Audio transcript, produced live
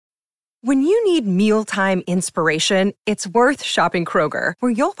When you need mealtime inspiration, it's worth shopping Kroger,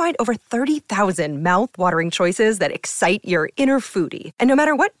 where you'll find over 30,000 mouth-watering choices that excite your inner foodie. And no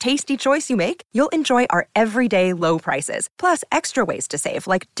matter what tasty choice you make, you'll enjoy our everyday low prices, plus extra ways to save,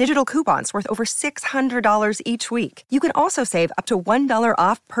 like digital coupons worth over $600 each week. You can also save up to $1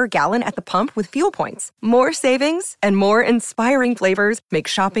 off per gallon at the pump with fuel points. More savings and more inspiring flavors make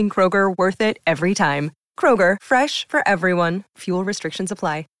shopping Kroger worth it every time. Kroger, fresh for everyone. Fuel restrictions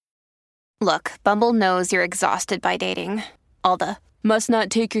apply. Look, Bumble knows you're exhausted by dating. All the, must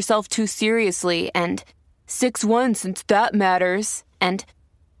not take yourself too seriously, and 6'1" since that matters, and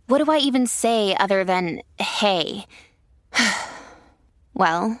what do I even say other than, hey?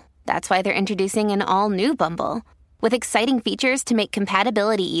 Well, that's why they're introducing an all-new Bumble, with exciting features to make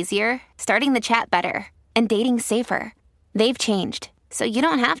compatibility easier, starting the chat better, and dating safer. They've changed, so you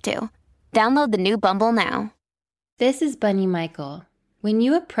don't have to. Download the new Bumble now. This is Bunny Michael. When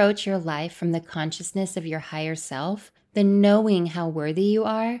you approach your life from the consciousness of your higher self, the knowing how worthy you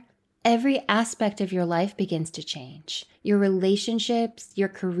are, every aspect of your life begins to change. Your relationships, your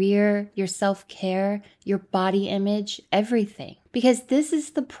career, your self-care, your body image, everything. Because this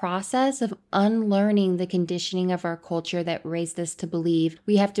is the process of unlearning the conditioning of our culture that raised us to believe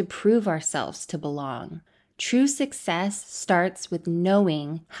we have to prove ourselves to belong. True success starts with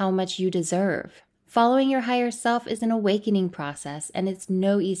knowing how much you deserve. Following your higher self is an awakening process, and it's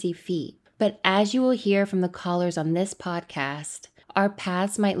no easy feat. But as you will hear from the callers on this podcast, our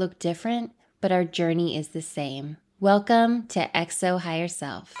paths might look different, but our journey is the same. Welcome to XO Higher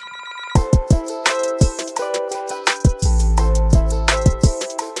Self.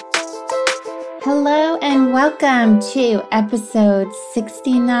 Hello and welcome to episode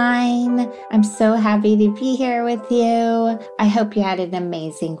 69. I'm so happy to be here with you. I hope you had an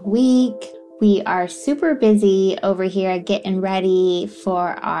amazing week. We are super busy over here getting ready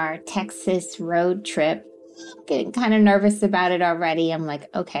for our Texas road trip. I'm getting kind of nervous about it already. I'm like,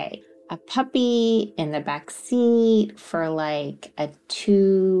 okay, a puppy in the back seat for like a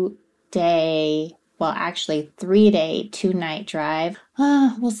 3-day, 2-night drive.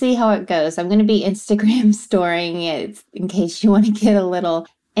 We'll see how it goes. I'm going to be Instagram storing it in case you want to get a little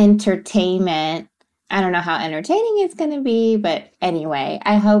entertainment. I don't know how entertaining it's going to be, but anyway,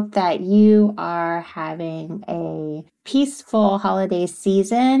 I hope that you are having a peaceful holiday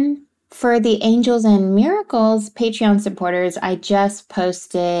season. For the Angels and Miracles Patreon supporters, I just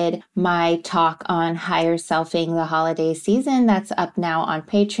posted my talk on higher selfing the holiday season. That's up now on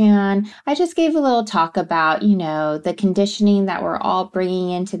Patreon. I just gave a little talk about, the conditioning that we're all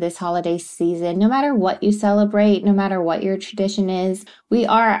bringing into this holiday season. No matter what you celebrate, no matter what your tradition is, we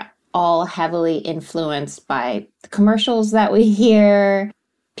are all heavily influenced by the commercials that we hear,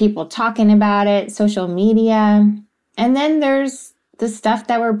 people talking about it, social media. And then there's the stuff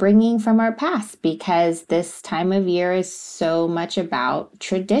that we're bringing from our past, because this time of year is so much about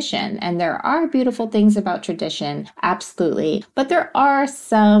tradition. And there are beautiful things about tradition, absolutely. But there are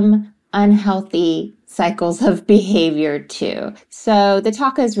some unhealthy cycles of behavior too. So the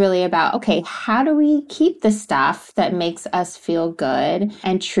talk is really about, okay, how do we keep the stuff that makes us feel good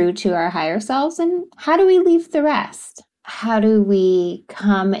and true to our higher selves? And how do we leave the rest? How do we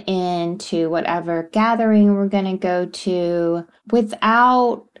come into whatever gathering we're going to go to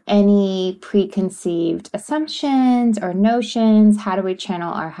without any preconceived assumptions or notions? How do we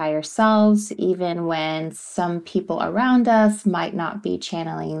channel our higher selves even when some people around us might not be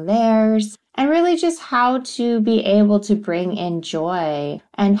channeling theirs? And really just how to be able to bring in joy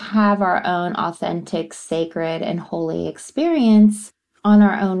and have our own authentic, sacred, and holy experience on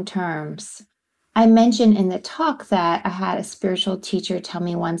our own terms. I mentioned in the talk that I had a spiritual teacher tell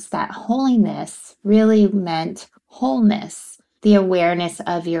me once that holiness really meant wholeness, the awareness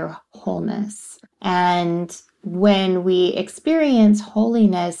of your wholeness. And when we experience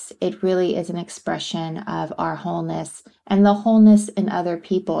holiness, it really is an expression of our wholeness and the wholeness in other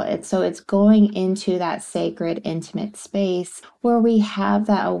people. So it's going into that sacred, intimate space where we have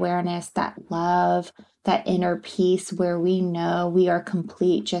that awareness, that love, that inner peace where we know we are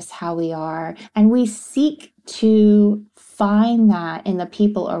complete just how we are. And we seek to find that in the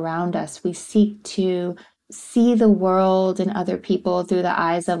people around us. We seek to see the world and other people through the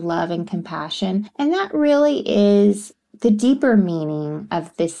eyes of love and compassion. And that really is the deeper meaning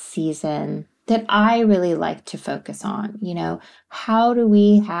of this season that I really like to focus on. How do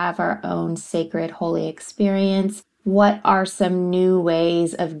we have our own sacred, holy experience? What are some new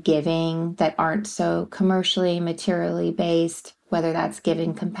ways of giving that aren't so commercially, materially based? whether that's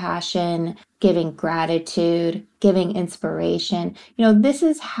giving compassion, giving gratitude, giving inspiration. This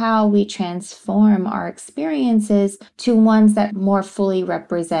is how we transform our experiences to ones that more fully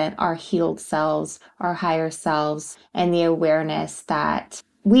represent our healed selves, our higher selves, and the awareness that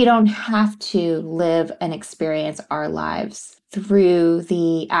we don't have to live and experience our lives through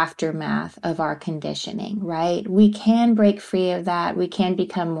the aftermath of our conditioning, right? We can break free of that. We can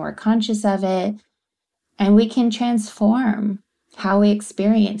become more conscious of it, and we can transform how we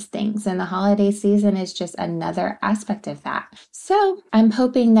experience things. And the holiday season is just another aspect of that. So I'm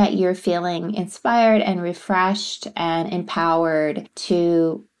hoping that you're feeling inspired and refreshed and empowered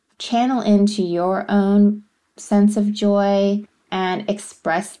to channel into your own sense of joy and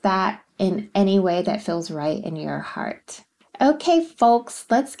express that in any way that feels right in your heart. Okay, folks,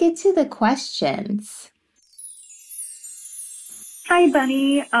 let's get to the questions. Hi,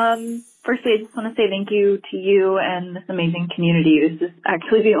 Bunny. Firstly, I just want to say thank you to you and this amazing community. This is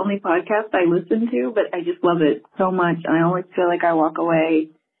actually the only podcast I listen to, but I just love it so much. And I always feel like I walk away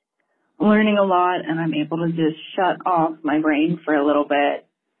learning a lot, and I'm able to just shut off my brain for a little bit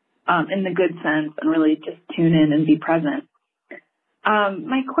in the good sense and really just tune in and be present.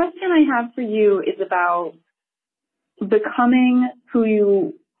 My question I have for you is about becoming who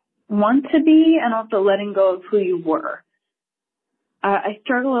you want to be and also letting go of who you were. I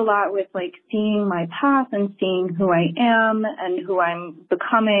struggle a lot with seeing my path and seeing who I am and who I'm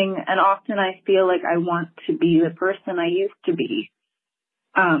becoming. And often I feel like I want to be the person I used to be.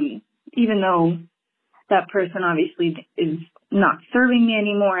 Even though that person obviously is not serving me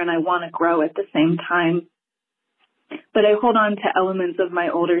anymore and I want to grow at the same time. But I hold on to elements of my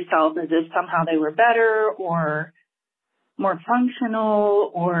older self as if somehow they were better or more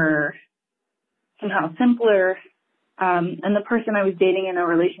functional or somehow simpler. And the person I was dating in a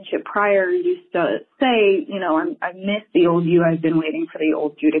relationship prior used to say, I miss the old you. I've been waiting for the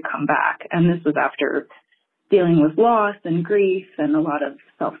old you to come back. And this was after dealing with loss and grief and a lot of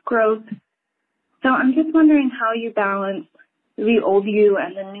self-growth. So I'm just wondering how you balance the old you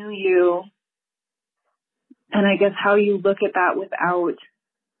and the new you. And I guess how you look at that without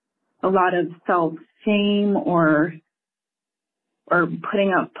a lot of self-shame or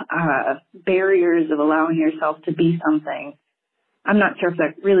putting up barriers of allowing yourself to be something. I'm not sure if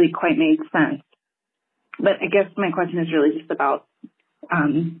that really quite made sense. But I guess my question is really just about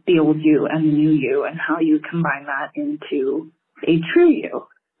the old you and the new you and how you combine that into a true you.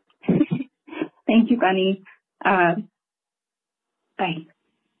 Thank you, Bunny. Bye.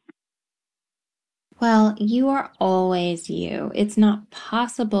 Well, you are always you. It's not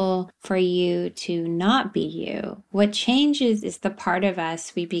possible for you to not be you. What changes is the part of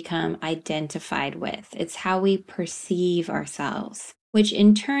us we become identified with. It's how we perceive ourselves, which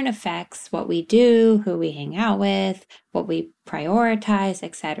in turn affects what we do, who we hang out with, what we prioritize,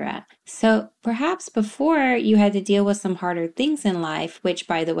 etc. So perhaps before you had to deal with some harder things in life, which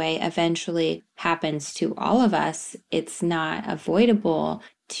by the way, eventually happens to all of us. It's not avoidable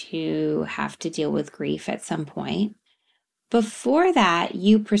to have to deal with grief at some point. Before that,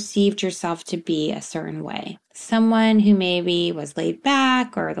 you perceived yourself to be a certain way. Someone who maybe was laid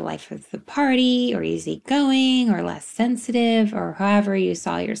back or the life of the party or easygoing or less sensitive or however you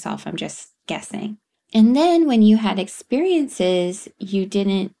saw yourself. I'm just guessing. And then when you had experiences, you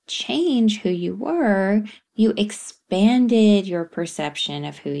didn't change who you were. You expanded your perception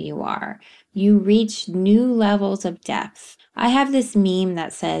of who you are. You reached new levels of depth. I have this meme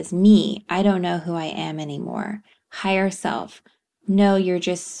that says, me, I don't know who I am anymore. Higher self, no, you're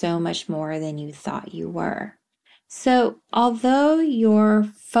just so much more than you thought you were. So although your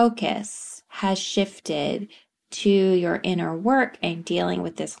focus has shifted to your inner work and dealing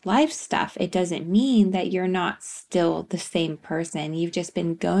with this life stuff, it doesn't mean that you're not still the same person. You've just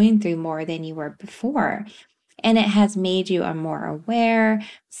been going through more than you were before. And it has made you a more aware,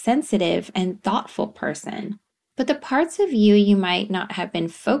 sensitive, and thoughtful person. But the parts of you might not have been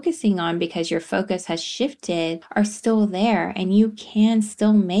focusing on because your focus has shifted are still there, and you can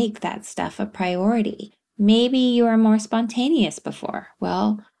still make that stuff a priority. Maybe you were more spontaneous before.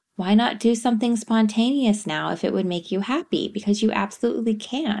 Well, why not do something spontaneous now if it would make you happy? Because you absolutely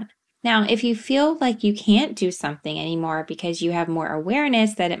can. Now, if you feel like you can't do something anymore because you have more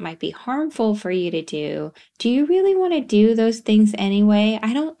awareness that it might be harmful for you to do you really want to do those things anyway?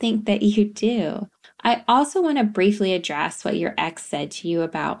 I don't think that you do. I also want to briefly address what your ex said to you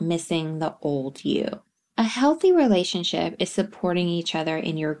about missing the old you. A healthy relationship is supporting each other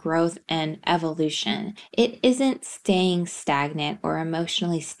in your growth and evolution. It isn't staying stagnant or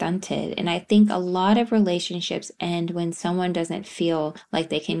emotionally stunted. And I think a lot of relationships end when someone doesn't feel like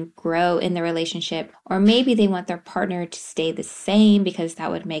they can grow in the relationship, or maybe they want their partner to stay the same because that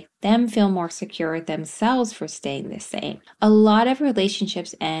would make them feel more secure themselves for staying the same. A lot of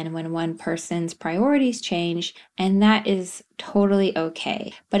relationships end when one person's priorities change, and that is totally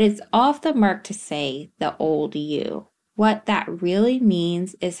okay. But it's off the mark to say the old you. What that really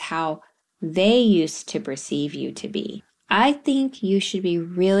means is how they used to perceive you to be. I think you should be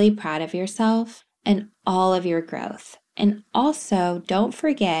really proud of yourself and all of your growth. And also, don't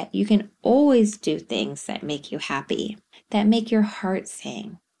forget, you can always do things that make you happy, that make your heart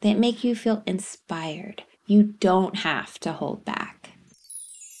sing, that make you feel inspired. You don't have to hold back.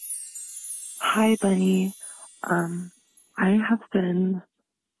 Hi, Bunny. I have been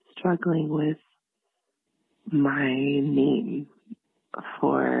struggling with my name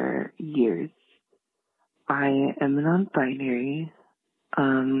for years. I am non-binary,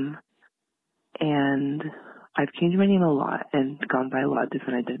 and I've changed my name a lot and gone by a lot of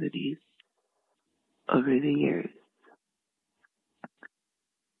different identities over the years.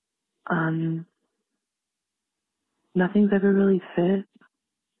 Nothing's ever really fit.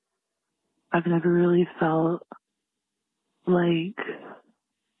 I've never really felt like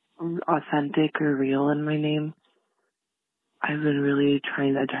authentic or real in my name. I've been really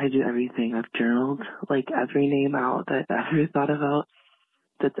trying to do everything. I've journaled like every name out that I've ever thought about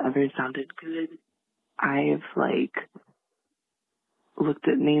that's ever sounded good. I've looked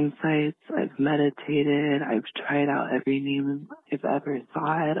at name sites. I've meditated. I've tried out every name I've ever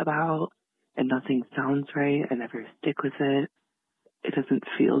thought about, and nothing sounds right. I never stick with it. It doesn't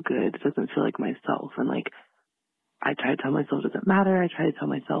feel good. It doesn't feel like myself. And I try to tell myself it doesn't matter. I try to tell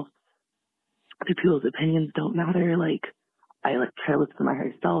myself other people's opinions don't matter. I try to listen to my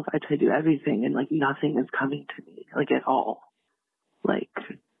higher self. I try to do everything, and nothing is coming to me at all.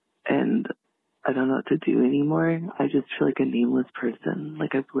 And I don't know what to do anymore. I just feel like a nameless person.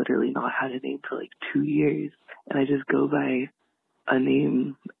 I've literally not had a name for 2 years, and I just go by a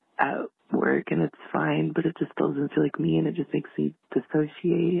name at work, and it's fine, but it just doesn't feel like me, and it just makes me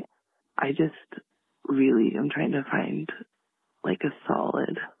dissociate. I just really am trying to find a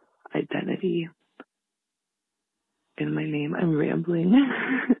solid identity in my name. I'm rambling.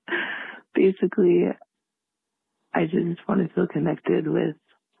 Basically, I just want to feel connected with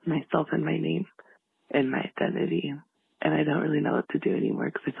myself and my name and my identity. And I don't really know what to do anymore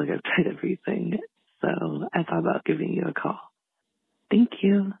because I feel like I've tried everything. So I thought about giving you a call. Thank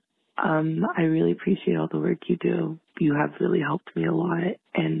you. I really appreciate all the work you do. You have really helped me a lot,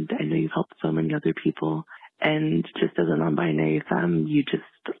 and I know you've helped so many other people. And just as a non-binary femme, you just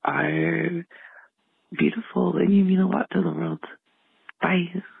are beautiful, and you mean a lot to the world.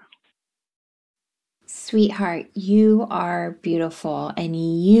 Bye. Sweetheart, you are beautiful, and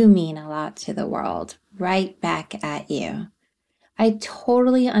you mean a lot to the world. Right back at you. I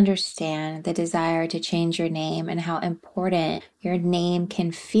totally understand the desire to change your name and how important your name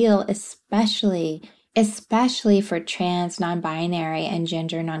can feel, especially for trans, non-binary, and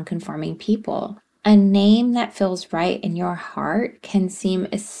gender non-conforming people. A name that feels right in your heart can seem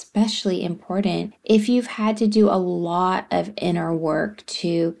especially important if you've had to do a lot of inner work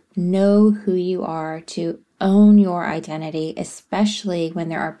to know who you are, to own your identity, especially when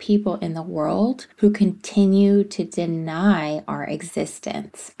there are people in the world who continue to deny our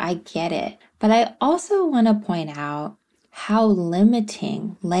existence. I get it. But I also want to point out how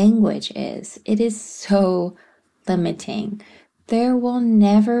limiting language is. It is so limiting. There will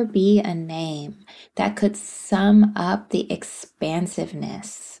never be a name that could sum up the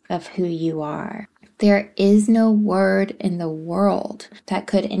expansiveness of who you are. There is no word in the world that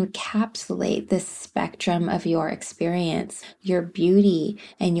could encapsulate the spectrum of your experience, your beauty,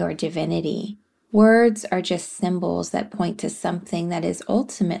 and your divinity. Words are just symbols that point to something that is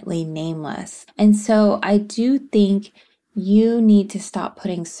ultimately nameless. And so I do think you need to stop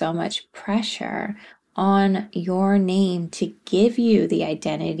putting so much pressure on your name to give you the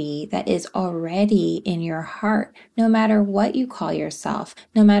identity that is already in your heart, no matter what you call yourself,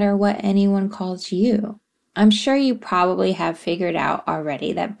 no matter what anyone calls you. I'm sure you probably have figured out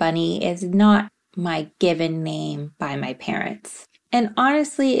already that Bunny is not my given name by my parents. And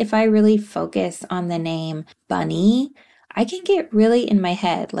honestly, if I really focus on the name Bunny, I can get really in my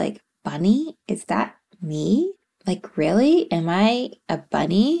head, Bunny? Is that me? Really? Am I a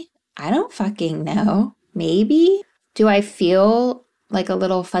bunny? I don't fucking know. Maybe? Do I feel like a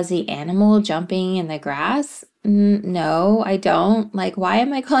little fuzzy animal jumping in the grass? No, I don't. Like, why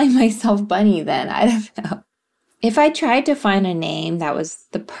am I calling myself Bunny then? I don't know. If I tried to find a name that was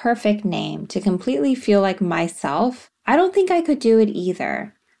the perfect name to completely feel like myself, I don't think I could do it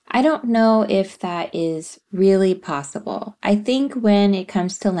either. I don't know if that is really possible. I think when it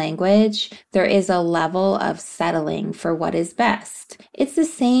comes to language, there is a level of settling for what is best. It's the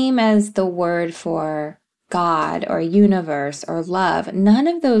same as the word for God or universe or love. None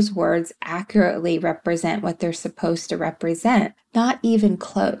of those words accurately represent what they're supposed to represent, not even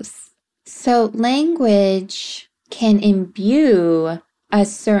close. So language can imbue a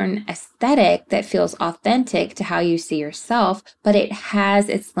certain aesthetic that feels authentic to how you see yourself, but it has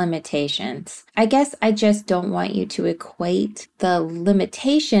its limitations. I guess I just don't want you to equate the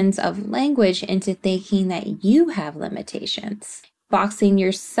limitations of language into thinking that you have limitations. Boxing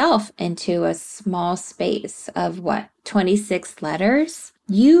yourself into a small space of 26 letters?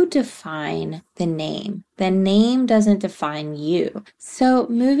 You define the name. The name doesn't define you. So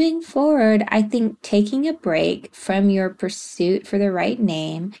moving forward, I think taking a break from your pursuit for the right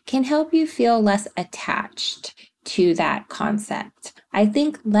name can help you feel less attached to that concept. I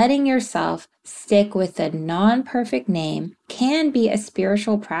think letting yourself stick with a non-perfect name can be a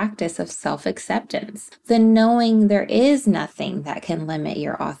spiritual practice of self-acceptance. The knowing there is nothing that can limit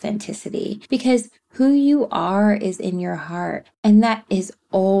your authenticity, because who you are is in your heart, and that is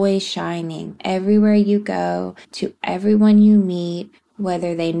always shining everywhere you go, to everyone you meet,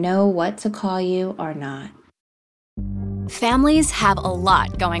 whether they know what to call you or not. Families have a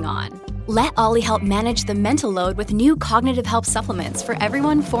lot going on. Let Ollie help manage the mental load with new cognitive help supplements for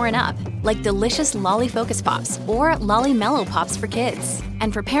everyone 4 and up, like delicious Lolly Focus Pops or Lolly Mellow Pops for kids.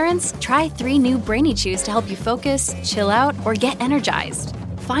 And for parents, try 3 new Brainy Chews to help you focus, chill out, or get energized.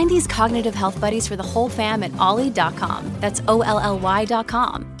 Find these cognitive health buddies for the whole fam at ollie.com. That's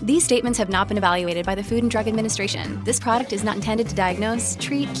OLLY.com. These statements have not been evaluated by the Food and Drug Administration. This product is not intended to diagnose,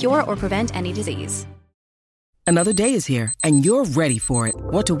 treat, cure, or prevent any disease. Another day is here, and you're ready for it.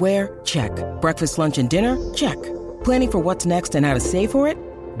 What to wear? Check. Breakfast, lunch, and dinner? Check. Planning for what's next and how to save for it?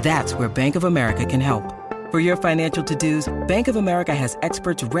 That's where Bank of America can help. For your financial to-dos, Bank of America has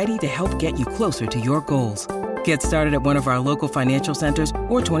experts ready to help get you closer to your goals. Get started at one of our local financial centers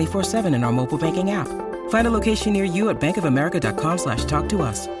or 24/7 in our mobile banking app. Find a location near you at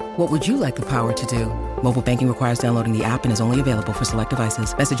bankofamerica.com/talktous. What would you like the power to do? Mobile banking requires downloading the app and is only available for select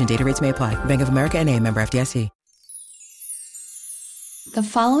devices. Message and data rates may apply. Bank of America NA, member FDIC. The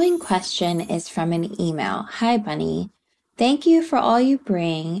following question is from an email. Hi, Bunny. Thank you for all you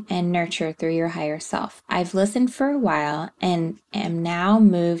bring and nurture through your higher self. I've listened for a while and am now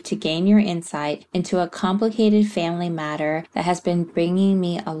moved to gain your insight into a complicated family matter that has been bringing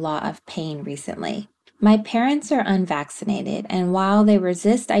me a lot of pain recently. My parents are unvaccinated, and while they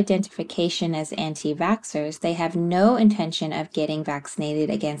resist identification as anti-vaxxers, they have no intention of getting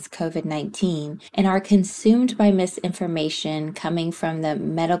vaccinated against COVID-19 and are consumed by misinformation coming from the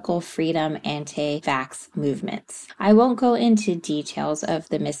medical freedom anti-vax movements. I won't go into details of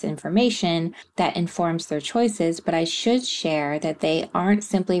the misinformation that informs their choices, but I should share that they aren't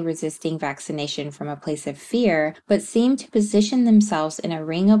simply resisting vaccination from a place of fear, but seem to position themselves in a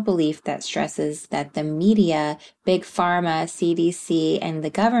ring of belief that stresses that the media, Big Pharma, CDC, and the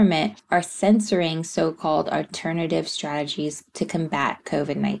government are censoring so-called alternative strategies to combat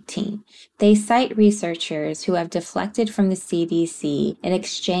COVID-19. They cite researchers who have deflected from the CDC in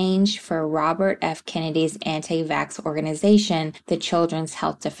exchange for Robert F. Kennedy's anti-vax organization, the Children's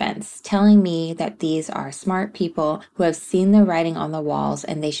Health Defense, telling me that these are smart people who have seen the writing on the walls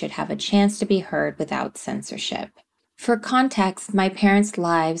and they should have a chance to be heard without censorship. For context, my parents'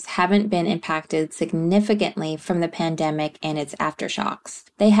 lives haven't been impacted significantly from the pandemic and its aftershocks.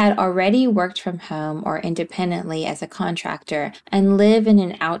 They had already worked from home or independently as a contractor and live in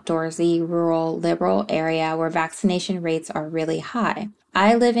an outdoorsy, rural, liberal area where vaccination rates are really high.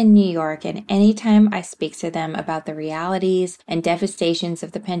 I live in New York, and anytime I speak to them about the realities and devastations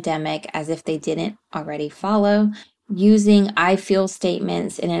of the pandemic as if they didn't already follow, using I feel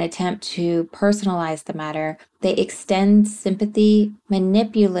statements in an attempt to personalize the matter, they extend sympathy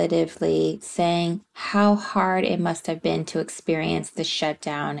manipulatively, saying how hard it must have been to experience the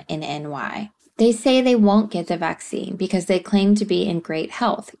shutdown in NY. They say they won't get the vaccine because they claim to be in great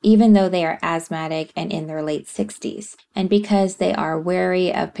health, even though they are asthmatic and in their late 60s, and because they are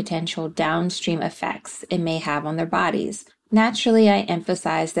wary of potential downstream effects it may have on their bodies. Naturally, I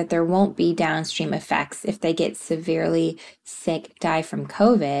emphasize that there won't be downstream effects if they get severely sick, die from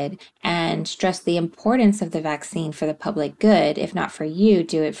COVID, and stress the importance of the vaccine for the public good. If not for you,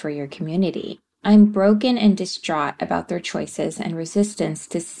 do it for your community. I'm broken and distraught about their choices and resistance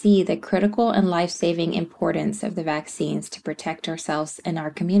to see the critical and life-saving importance of the vaccines to protect ourselves and our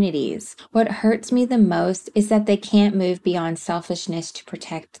communities. What hurts me the most is that they can't move beyond selfishness to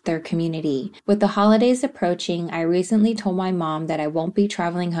protect their community. With the holidays approaching, I recently told my mom that I won't be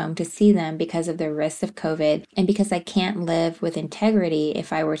traveling home to see them because of the risks of COVID and because I can't live with integrity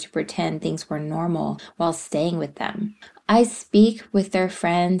if I were to pretend things were normal while staying with them. I speak with their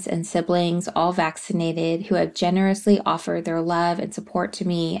friends and siblings, all vaccinated, who have generously offered their love and support to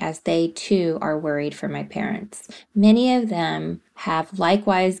me as they too are worried for my parents. Many of them have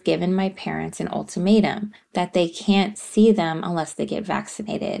likewise given my parents an ultimatum that they can't see them unless they get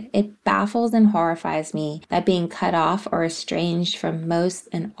vaccinated. It baffles and horrifies me that being cut off or estranged from most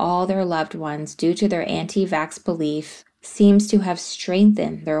and all their loved ones due to their anti-vax belief seems to have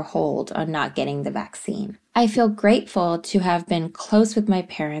strengthened their hold on not getting the vaccine. I feel grateful to have been close with my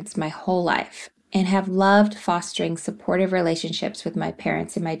parents my whole life and have loved fostering supportive relationships with my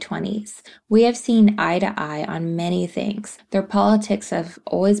parents in my 20s. We have seen eye to eye on many things. Their politics have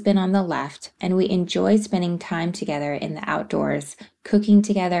always been on the left, and we enjoy spending time together in the outdoors, cooking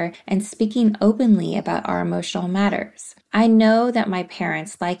together, and speaking openly about our emotional matters. I know that my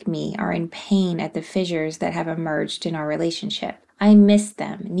parents, like me, are in pain at the fissures that have emerged in our relationship. I miss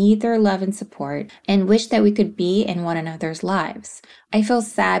them, need their love and support, and wish that we could be in one another's lives. I feel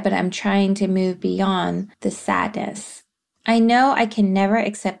sad, but I'm trying to move beyond the sadness. I know I can never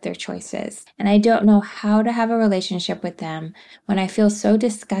accept their choices, and I don't know how to have a relationship with them when I feel so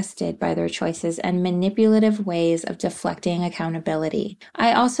disgusted by their choices and manipulative ways of deflecting accountability.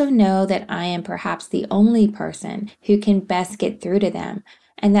 I also know that I am perhaps the only person who can best get through to them,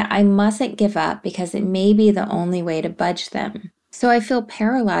 and that I mustn't give up because it may be the only way to budge them. So I feel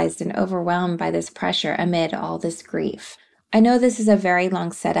paralyzed and overwhelmed by this pressure amid all this grief. I know this is a very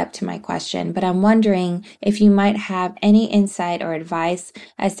long setup to my question, but I'm wondering if you might have any insight or advice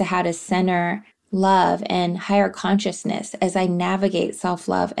as to how to center love and higher consciousness as I navigate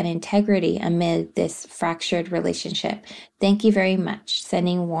self-love and integrity amid this fractured relationship. Thank you very much.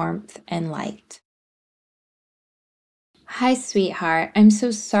 Sending warmth and light. Hi, sweetheart. I'm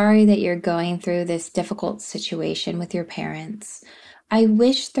so sorry that you're going through this difficult situation with your parents. I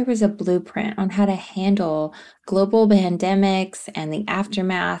wish there was a blueprint on how to handle global pandemics and the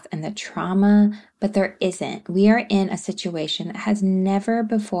aftermath and the trauma, but there isn't. We are in a situation that has never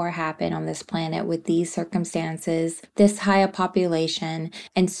before happened on this planet with these circumstances, this high a population,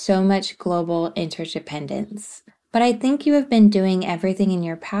 and so much global interdependence. But I think you have been doing everything in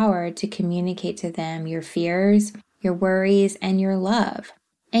your power to communicate to them your fears, your worries, and your love.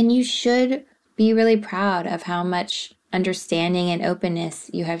 And you should be really proud of how much understanding and openness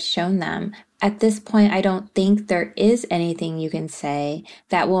you have shown them. At this point, I don't think there is anything you can say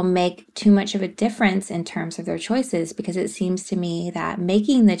that will make too much of a difference in terms of their choices, because it seems to me that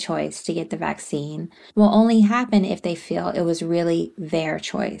making the choice to get the vaccine will only happen if they feel it was really their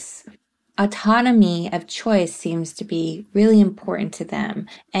choice. Autonomy of choice seems to be really important to them,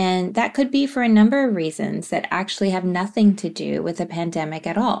 and that could be for a number of reasons that actually have nothing to do with the pandemic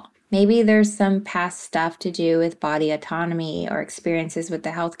at all. Maybe there's some past stuff to do with body autonomy or experiences with the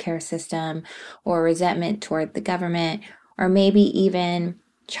healthcare system or resentment toward the government, or maybe even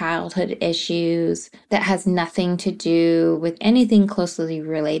childhood issues that has nothing to do with anything closely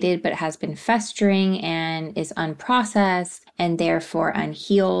related, but has been festering and is unprocessed and therefore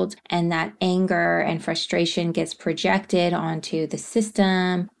unhealed. And that anger and frustration gets projected onto the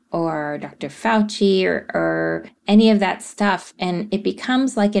system or Dr. Fauci or any of that stuff. And it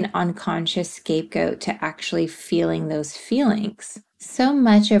becomes like an unconscious scapegoat to actually feeling those feelings. So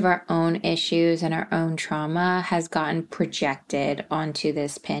much of our own issues and our own trauma has gotten projected onto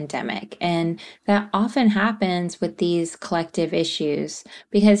this pandemic. And that often happens with these collective issues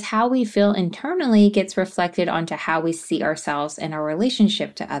because how we feel internally gets reflected onto how we see ourselves and our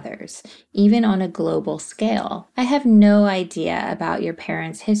relationship to others, even on a global scale. I have no idea about your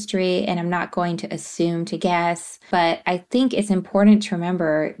parents' history, and I'm not going to assume to guess, but I think it's important to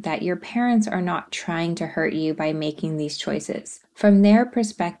remember that your parents are not trying to hurt you by making these choices. From their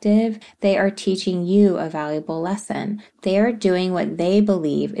perspective, they are teaching you a valuable lesson. They are doing what they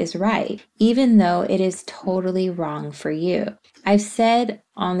believe is right, even though it is totally wrong for you. I've said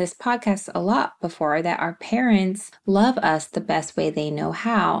on this podcast a lot before that our parents love us the best way they know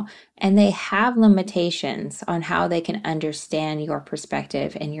how, and they have limitations on how they can understand your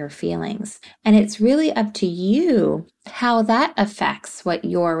perspective and your feelings. And it's really up to you how that affects what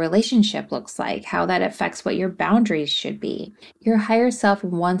your relationship looks like, how that affects what your boundaries should be. Your higher self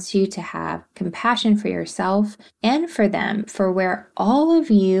wants you to have compassion for yourself and for them, for where all of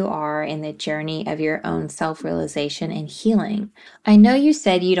you are in the journey of your own self-realization and healing. I know you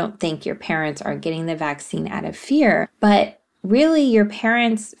said you don't think your parents are getting the vaccine out of fear, but really, your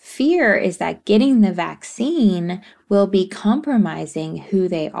parents' fear is that getting the vaccine will be compromising who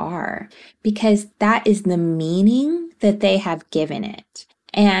they are, because that is the meaning that they have given it.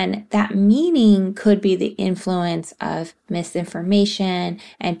 And that meaning could be the influence of misinformation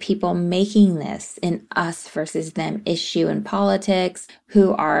and people making this an us versus them issue in politics,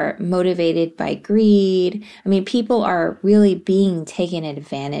 who are motivated by greed. I mean, people are really being taken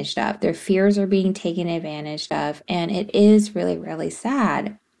advantage of. Their fears are being taken advantage of. And it is really, really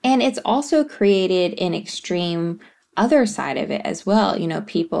sad. And it's also created an extreme other side of it as well. You know,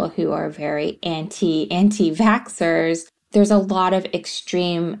 people who are very anti-vaxxers. There's a lot of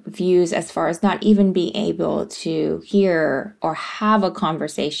extreme views as far as not even being able to hear or have a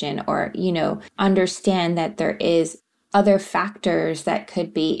conversation or, you know, understand that there is other factors that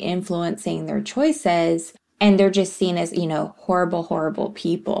could be influencing their choices. And they're just seen as, you know, horrible, horrible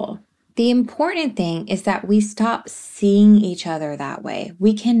people. The important thing is that we stop seeing each other that way.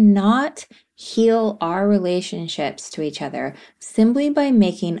 We cannot heal our relationships to each other simply by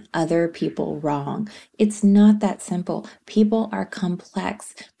making other people wrong. It's not that simple. People are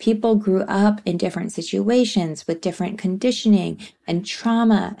complex. People grew up in different situations with different conditioning and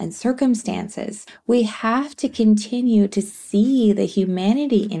trauma and circumstances. We have to continue to see the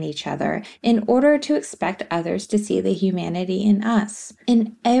humanity in each other in order to expect others to see the humanity in us.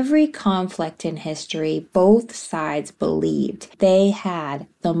 In every conflict in history, both sides believed they had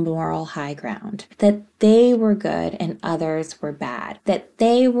the moral high ground, that they were good and others were bad, that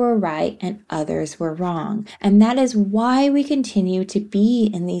they were right and others were wrong. And that is why we continue to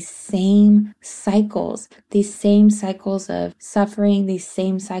be in these same cycles of suffering, these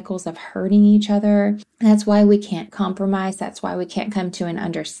same cycles of hurting each other. That's why we can't compromise. That's why we can't come to an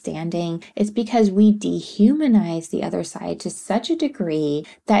understanding. It's because we dehumanize the other side to such a degree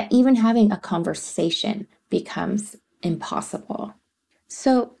that even having a conversation becomes impossible.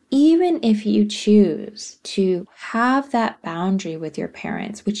 So even if you choose to have that boundary with your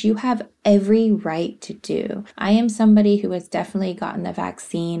parents, which you have every right to do, I am somebody who has definitely gotten the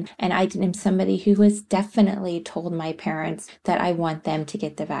vaccine, and I am somebody who has definitely told my parents that I want them to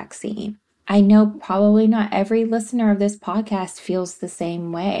get the vaccine. I know probably not every listener of this podcast feels the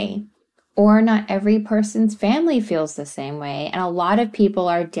same way, or not every person's family feels the same way, and a lot of people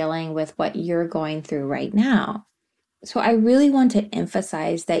are dealing with what you're going through right now. So I really want to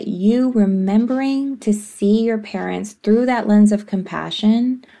emphasize that you remembering to see your parents through that lens of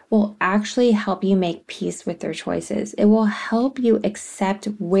compassion will actually help you make peace with their choices. It will help you accept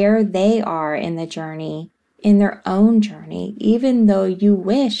where they are in the journey, in their own journey, even though you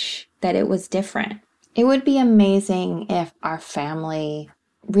wish that it was different. It would be amazing if our family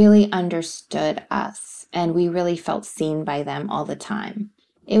really understood us and we really felt seen by them all the time.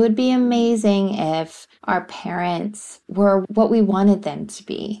 It would be amazing if our parents were what we wanted them to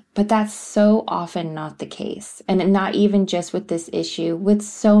be, but that's so often not the case. And not even just with this issue, with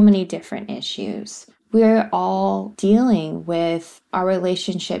so many different issues. We're all dealing with our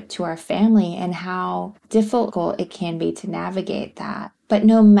relationship to our family and how difficult it can be to navigate that. But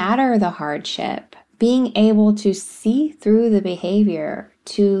no matter the hardship, being able to see through the behavior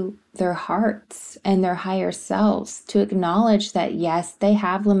to their hearts and their higher selves, to acknowledge that yes, they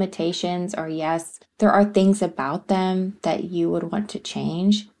have limitations, or yes, there are things about them that you would want to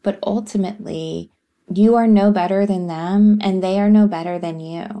change, but ultimately you are no better than them and they are no better than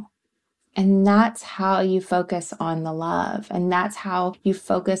you. And that's how you focus on the love, and that's how you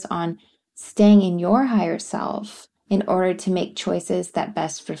focus on staying in your higher self in order to make choices that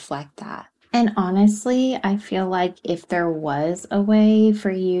best reflect that. And honestly, I feel like if there was a way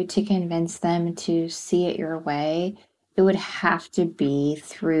for you to convince them to see it your way, it would have to be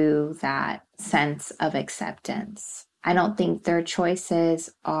through that sense of acceptance. I don't think their choices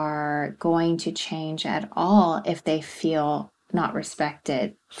are going to change at all if they feel not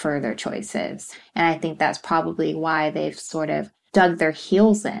respected for their choices. And I think that's probably why they've sort of dug their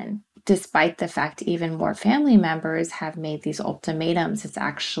heels in. Despite the fact even more family members have made these ultimatums, it's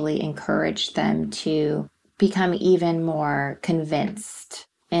actually encouraged them to become even more convinced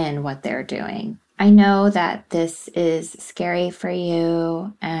in what they're doing. I know that this is scary for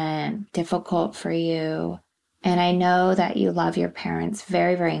you and difficult for you, And I know that you love your parents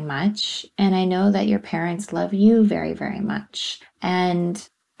very, very much. And I know that your parents love you very, very much. And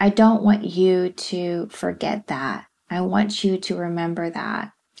I don't want you to forget that. I want you to remember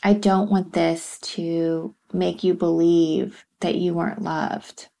that. I don't want this to make you believe that you weren't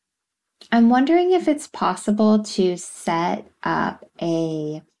loved. I'm wondering if it's possible to set up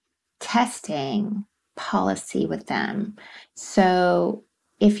a testing policy with them. So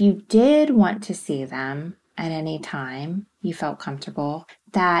if you did want to see them at any time you felt comfortable,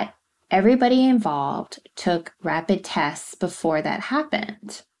 that everybody involved took rapid tests before that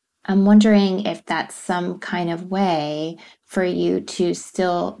happened. I'm wondering if that's some kind of way for you to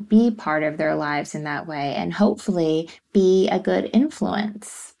still be part of their lives in that way and hopefully be a good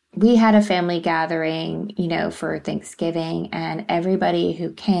influence. We had a family gathering, for Thanksgiving, and everybody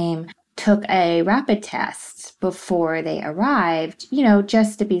who came took a rapid test before they arrived,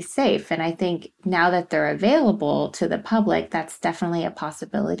 just to be safe. And I think now that they're available to the public, that's definitely a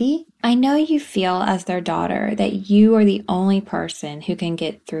possibility. I know you feel as their daughter that you are the only person who can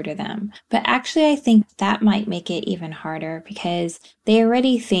get through to them. But actually, I think that might make it even harder because they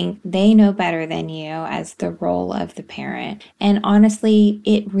already think they know better than you as the role of the parent. And honestly,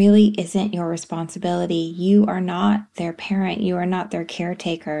 it really isn't your responsibility. You are not their parent. You are not their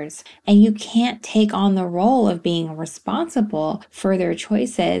caretakers. And you can't take on the role of being responsible for their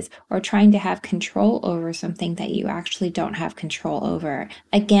choices or trying to have control over something that you actually don't have control over.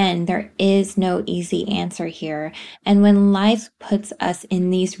 Again, there is no easy answer here. And when life puts us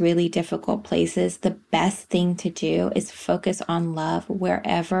in these really difficult places, the best thing to do is focus on love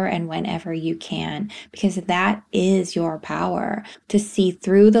wherever and whenever you can, because that is your power to see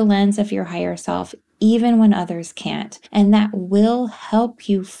through the lens of your higher self, even when others can't. And that will help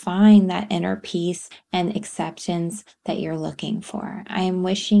you find that inner peace and acceptance that you're looking for. I am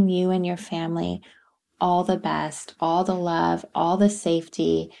wishing you and your family all the best, all the love, all the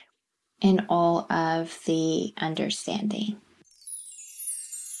safety, and all of the understanding.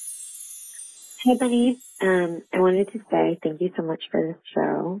 Hey, buddies. I wanted to say thank you so much for this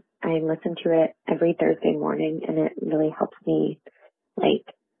show. I listen to it every Thursday morning, and it really helps me,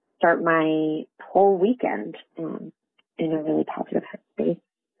 start my whole weekend in a really positive headspace.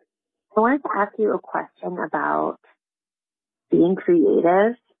 I wanted to ask you a question about being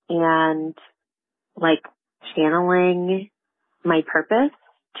creative and, channeling my purpose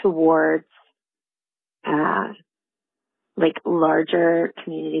towards, larger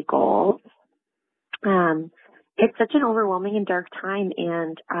community goals. It's such an overwhelming and dark time,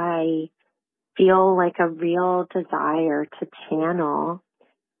 and I feel like a real desire to channel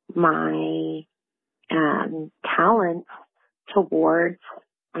my talents towards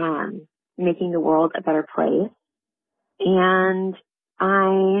making the world a better place. And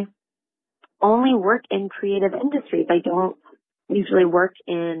I only work in creative industries. I don't usually work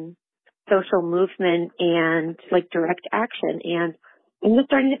in social movement and direct action. And I'm just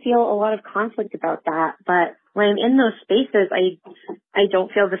starting to feel a lot of conflict about that. But when I'm in those spaces, I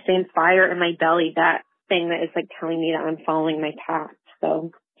don't feel the same fire in my belly, that thing that is telling me that I'm following my path.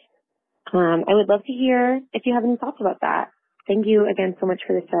 So I would love to hear if you have any thoughts about that. Thank you again so much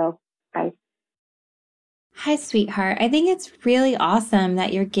for the show. Bye. Hi, sweetheart. I think it's really awesome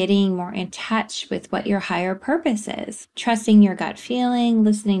that you're getting more in touch with what your higher purpose is, trusting your gut feeling,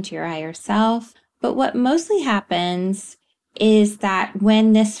 listening to your higher self. But what mostly happens is that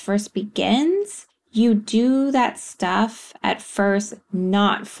when this first begins, you do that stuff at first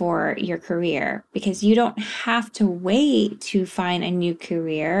not for your career, because you don't have to wait to find a new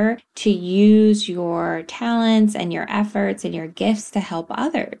career to use your talents and your efforts and your gifts to help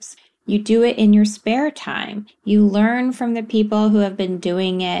others. You do it in your spare time. You learn from the people who have been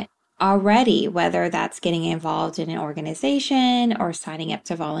doing it already, whether that's getting involved in an organization or signing up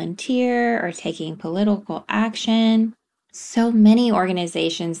to volunteer or taking political action. So many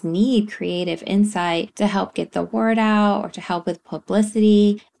organizations need creative insight to help get the word out or to help with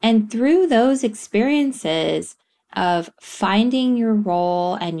publicity. And through those experiences of finding your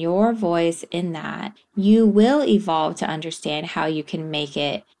role and your voice in that, you will evolve to understand how you can make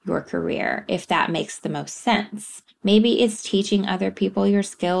it your career, if that makes the most sense. Maybe it's teaching other people your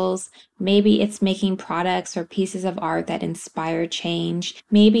skills. Maybe it's making products or pieces of art that inspire change.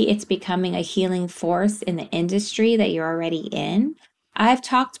 Maybe it's becoming a healing force in the industry that you're already in. I've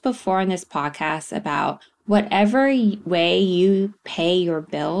talked before in this podcast about whatever way you pay your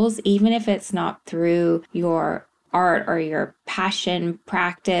bills, even if it's not through your art or your passion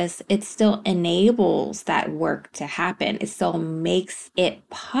practice, it still enables that work to happen. It still makes it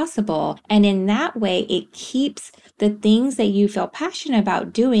possible. And in that way, it keeps the things that you feel passionate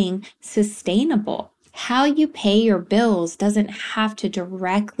about doing sustainable. How you pay your bills doesn't have to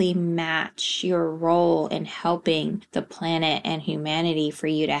directly match your role in helping the planet and humanity for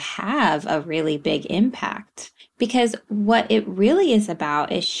you to have a really big impact. Because what it really is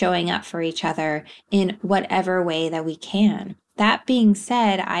about is showing up for each other in whatever way that we can. That being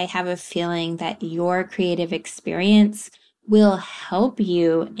said, I have a feeling that your creative experience will help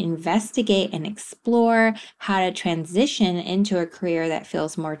you investigate and explore how to transition into a career that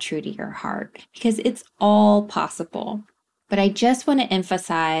feels more true to your heart, because it's all possible. But I just want to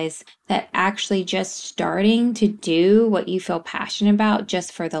emphasize that actually just starting to do what you feel passionate about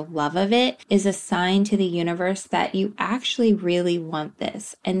just for the love of it is a sign to the universe that you actually really want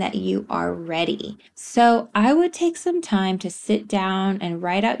this and that you are ready. So I would take some time to sit down and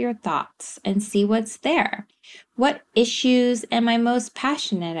write out your thoughts and see what's there. What issues am I most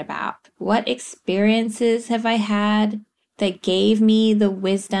passionate about? What experiences have I had that gave me the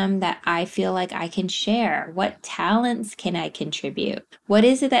wisdom that I feel like I can share? What talents can I contribute? What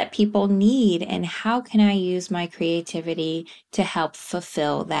is it that people need, and how can I use my creativity to help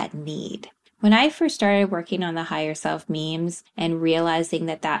fulfill that need? When I first started working on the Higher Self memes and realizing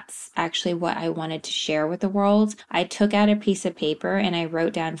that that's actually what I wanted to share with the world, I took out a piece of paper and I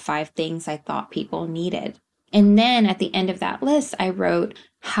wrote down 5 things I thought people needed. And then at the end of that list, I wrote,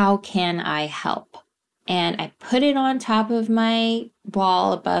 how can I help? And I put it on top of my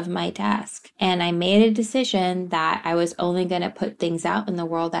wall above my desk. And I made a decision that I was only going to put things out in the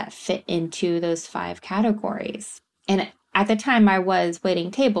world that fit into those 5 categories. And at the time I was waiting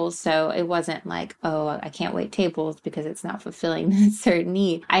tables, so it wasn't like, oh, I can't wait tables because it's not fulfilling a certain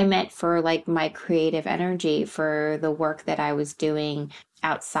need. I meant for like my creative energy for the work that I was doing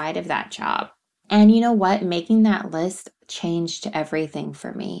outside of that job. And you know what? Making that list changed everything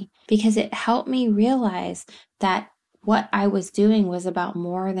for me because it helped me realize that what I was doing was about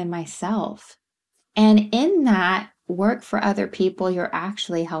more than myself. And in that work for other people, you're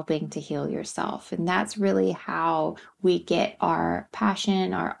actually helping to heal yourself. And that's really how we get our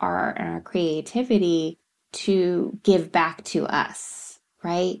passion, our art, and our creativity to give back to us,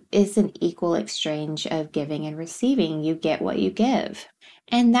 right? It's an equal exchange of giving and receiving. You get what you give.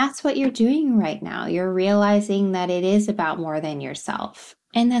 And that's what you're doing right now. You're realizing that it is about more than yourself.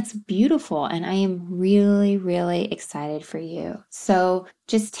 And that's beautiful. And I am really, really excited for you. So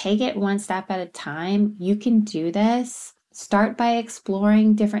just take it one step at a time. You can do this. Start by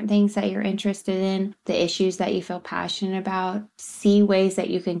exploring different things that you're interested in, the issues that you feel passionate about, see ways that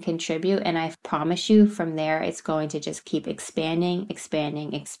you can contribute. And I promise you from there, it's going to just keep expanding.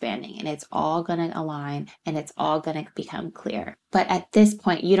 And it's all going to align and it's all going to become clear. But at this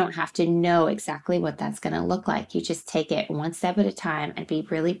point, you don't have to know exactly what that's going to look like. You just take it one step at a time and be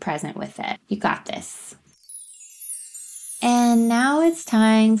really present with it. You got this. And now it's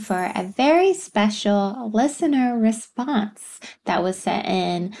time for a very special listener response that was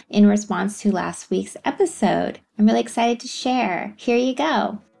sent in response to last week's episode. I'm really excited to share. Here you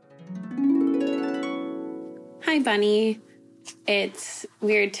go. Hi, Bunny. It's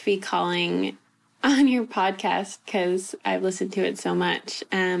weird to be calling on your podcast because I've listened to it so much.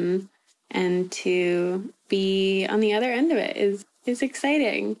 And to be on the other end of it is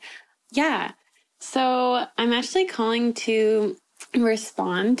exciting. Yeah. So I'm actually calling to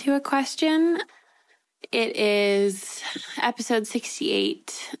respond to a question. It is episode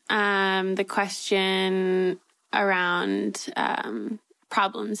 68, the question around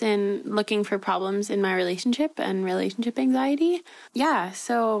problems and looking for problems in my relationship and relationship anxiety. Yeah,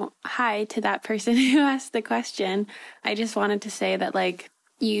 so hi to that person who asked the question. I just wanted to say that, like,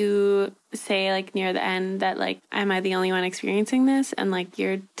 you say, like, near the end that, like, am I the only one experiencing this? And, like,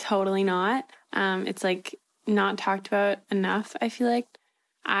 you're totally not. It's like not talked about enough, I feel like.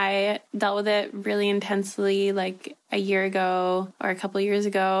 I dealt with it really intensely like a year ago or a couple of years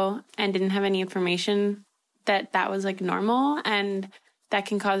ago and didn't have any information that was like normal, and that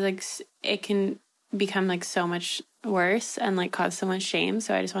can cause like, it can become like so much worse and like cause so much shame.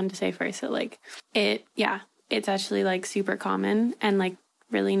 So I just wanted to say first that like it's actually like super common and like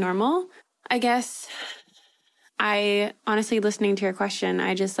really normal. I guess I honestly, listening to your question,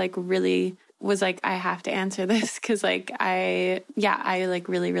 I just like really was like, I have to answer this because like I like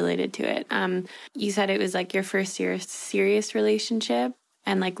really related to it. You said it was like your first serious relationship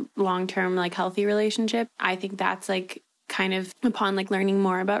and like long-term like healthy relationship. I think that's like kind of upon like learning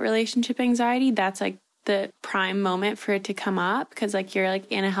more about relationship anxiety, that's like the prime moment for it to come up, because like you're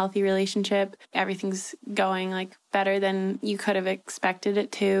like in a healthy relationship, everything's going like better than you could have expected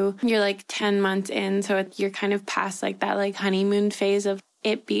it to. You're like 10 months in, so you're kind of past like that like honeymoon phase of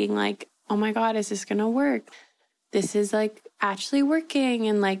it being like, oh my God, is this gonna work? This is like actually working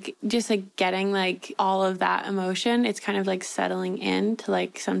and like just like getting like all of that emotion, it's kind of like settling into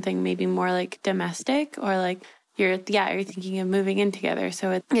like something maybe more like domestic, or like you're thinking of moving in together.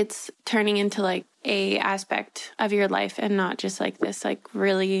 So it's turning into like a aspect of your life and not just like this like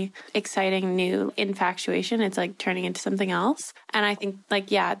really exciting new infatuation. It's like turning into something else. And I think like,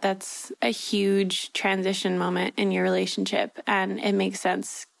 yeah, that's a huge transition moment in your relationship. And it makes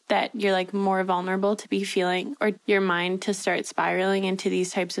sense that you're like more vulnerable to be feeling, or your mind to start spiraling into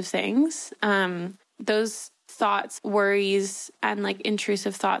these types of things. Those thoughts, worries, and like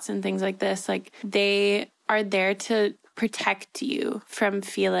intrusive thoughts and things like this, like they are there to protect you from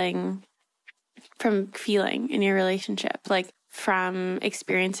feeling in your relationship, like from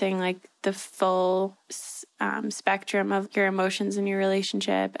experiencing like the full spectrum of your emotions in your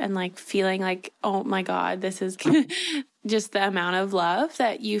relationship, and like feeling like, oh my God, this is just the amount of love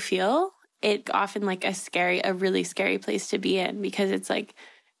that you feel. It often like a really scary place to be in, because it's like,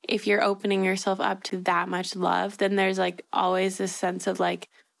 if you're opening yourself up to that much love, then there's like always this sense of like,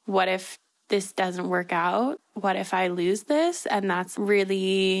 what if this doesn't work out? What if I lose this? And that's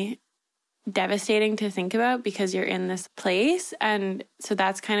really devastating to think about, because you're in this place. And so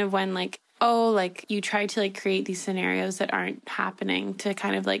that's kind of when like, like you try to like create these scenarios that aren't happening to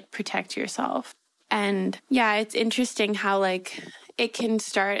kind of like protect yourself. And yeah, it's interesting how like it can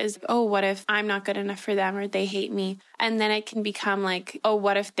start as, what if I'm not good enough for them, or they hate me? And then it can become like,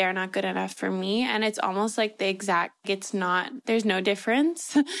 what if they're not good enough for me? And it's almost like there's no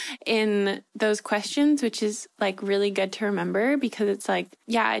difference in those questions, which is like really good to remember, because it's like,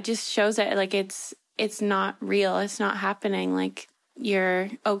 yeah, it just shows that like it's not real. It's not happening. Like you're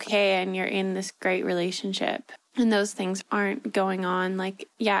okay and you're in this great relationship, and those things aren't going on. Like,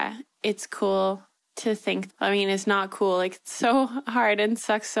 yeah, it's cool to think, I mean, it's not cool. Like, it's so hard and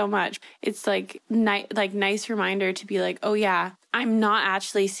sucks so much. It's like, nice reminder to be like, oh yeah, I'm not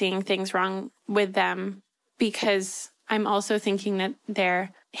actually seeing things wrong with them, because I'm also thinking that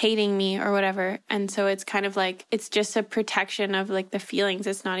they're hating me or whatever. And so it's kind of like, it's just a protection of like the feelings.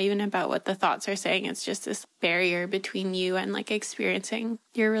 It's not even about what the thoughts are saying. It's just this barrier between you and like experiencing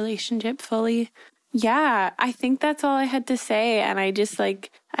your relationship fully. Yeah, I think that's all I had to say. And I just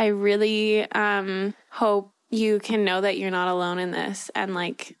like, I really hope you can know that you're not alone in this, and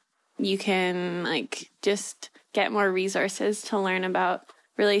like you can like just get more resources to learn about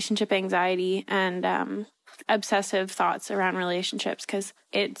relationship anxiety and obsessive thoughts around relationships, because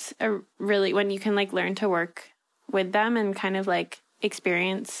it's when you can like learn to work with them and kind of like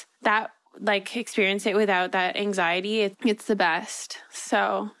experience it without that anxiety, it's the best.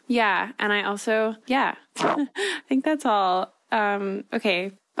 So yeah. And I also, I think that's all.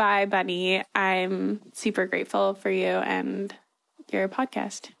 Okay. Bye, Bunny. I'm super grateful for you and your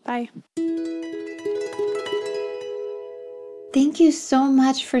podcast. Bye. Thank you so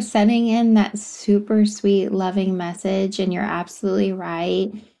much for sending in that super sweet, loving message. And you're absolutely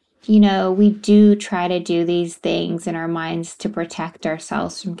right. You know, we do try to do these things in our minds to protect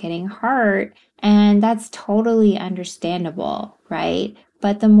ourselves from getting hurt. And that's totally understandable, right?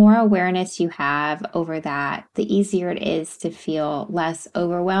 But the more awareness you have over that, the easier it is to feel less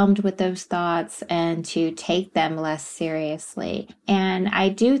overwhelmed with those thoughts and to take them less seriously. And I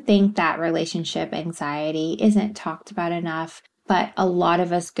do think that relationship anxiety isn't talked about enough, but a lot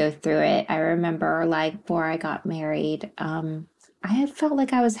of us go through it. I remember like before I got married, I had felt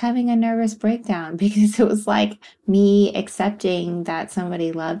like I was having a nervous breakdown, because it was like me accepting that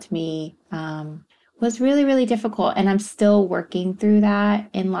somebody loved me was really, really difficult. And I'm still working through that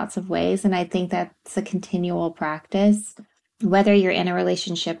in lots of ways. And I think that's a continual practice, whether you're in a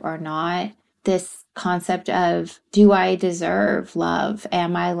relationship or not. This concept of, do I deserve love?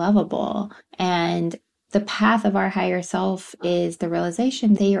 Am I lovable? And the path of our higher self is the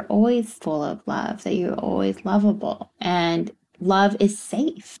realization that you're always full of love, that you're always lovable. And love is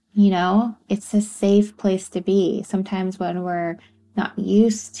safe, it's a safe place to be. Sometimes when we're not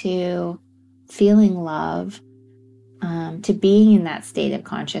used to feeling love, to being in that state of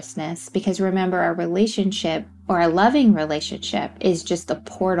consciousness, because remember, a relationship or a loving relationship is just a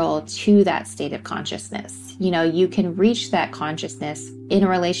portal to that state of consciousness. You can reach that consciousness in a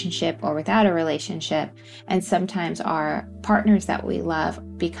relationship or without a relationship. And sometimes our partners that we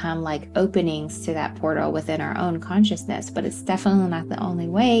love become like openings to that portal within our own consciousness, but it's definitely not the only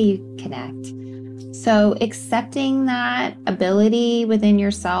way you connect. So accepting that ability within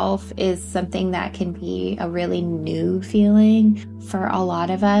yourself is something that can be a really new feeling for a lot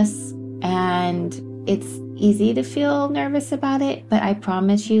of us. And it's easy to feel nervous about it, but I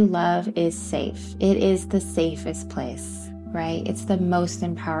promise you, love is safe. It is the safest place, right? It's the most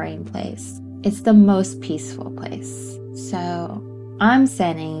empowering place. It's the most peaceful place. So I'm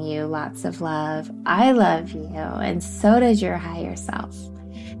sending you lots of love. I love you, and so does your higher self.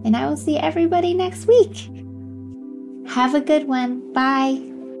 And I will see everybody next week. Have a good one.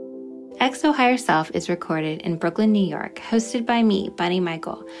 Bye. XO Higher Self is recorded in Brooklyn, New York, hosted by me, Bunny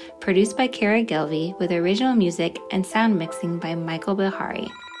Michael, produced by Kara Gilvey, with original music and sound mixing by Michael Bihari.